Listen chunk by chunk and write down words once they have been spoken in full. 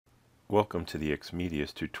Welcome to the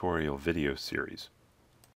XMedius tutorial video series.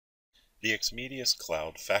 The XMedius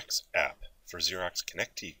Cloud Fax app for Xerox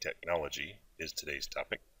ConnectKey technology is today's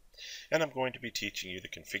topic, and I'm going to be teaching you the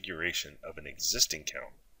configuration of an existing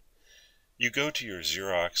account. You go to your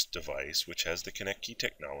Xerox device which has the ConnectKey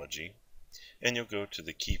technology, and you'll go to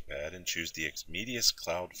the keypad and choose the XMedius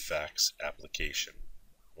Cloud Fax application.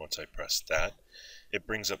 Once I press that, it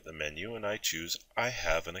brings up the menu and I choose I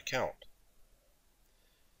have an account.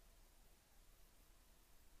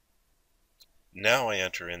 Now I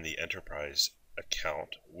enter in the enterprise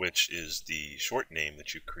account, which is the short name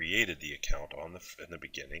that you created the account on in the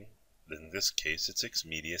beginning. In this case, it's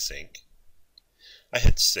XMedius Inc. I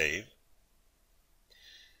hit save,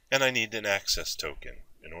 and I need an access token.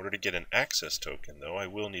 In order to get an access token, though, I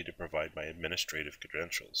will need to provide my administrative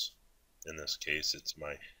credentials. In this case, it's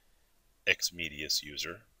my XMedius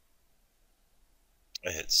user.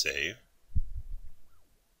 I hit save.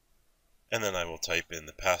 And then I will type in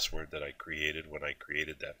the password that I created when I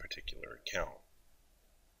created that particular account.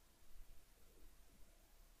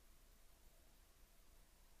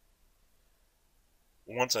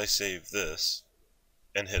 Once I save this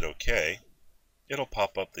and hit OK, it'll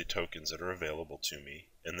pop up the tokens that are available to me.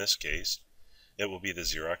 In this case, it will be the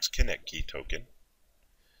Xerox ConnectKey token.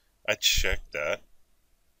 I check that,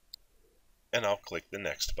 and I'll click the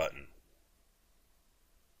Next button.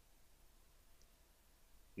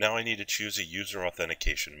 Now I need to choose a user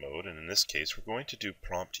authentication mode, and in this case we're going to do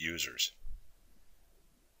prompt users.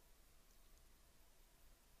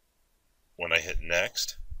 When I hit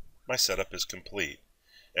next, my setup is complete,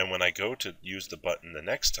 and when I go to use the button the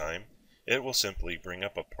next time, it will simply bring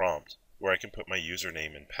up a prompt where I can put my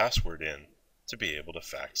username and password in to be able to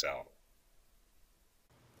fax out.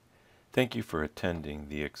 Thank you for attending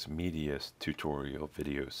the XMedius tutorial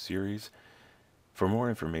video series. For more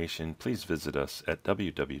information, please visit us at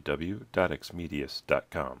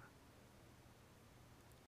www.xmedius.com.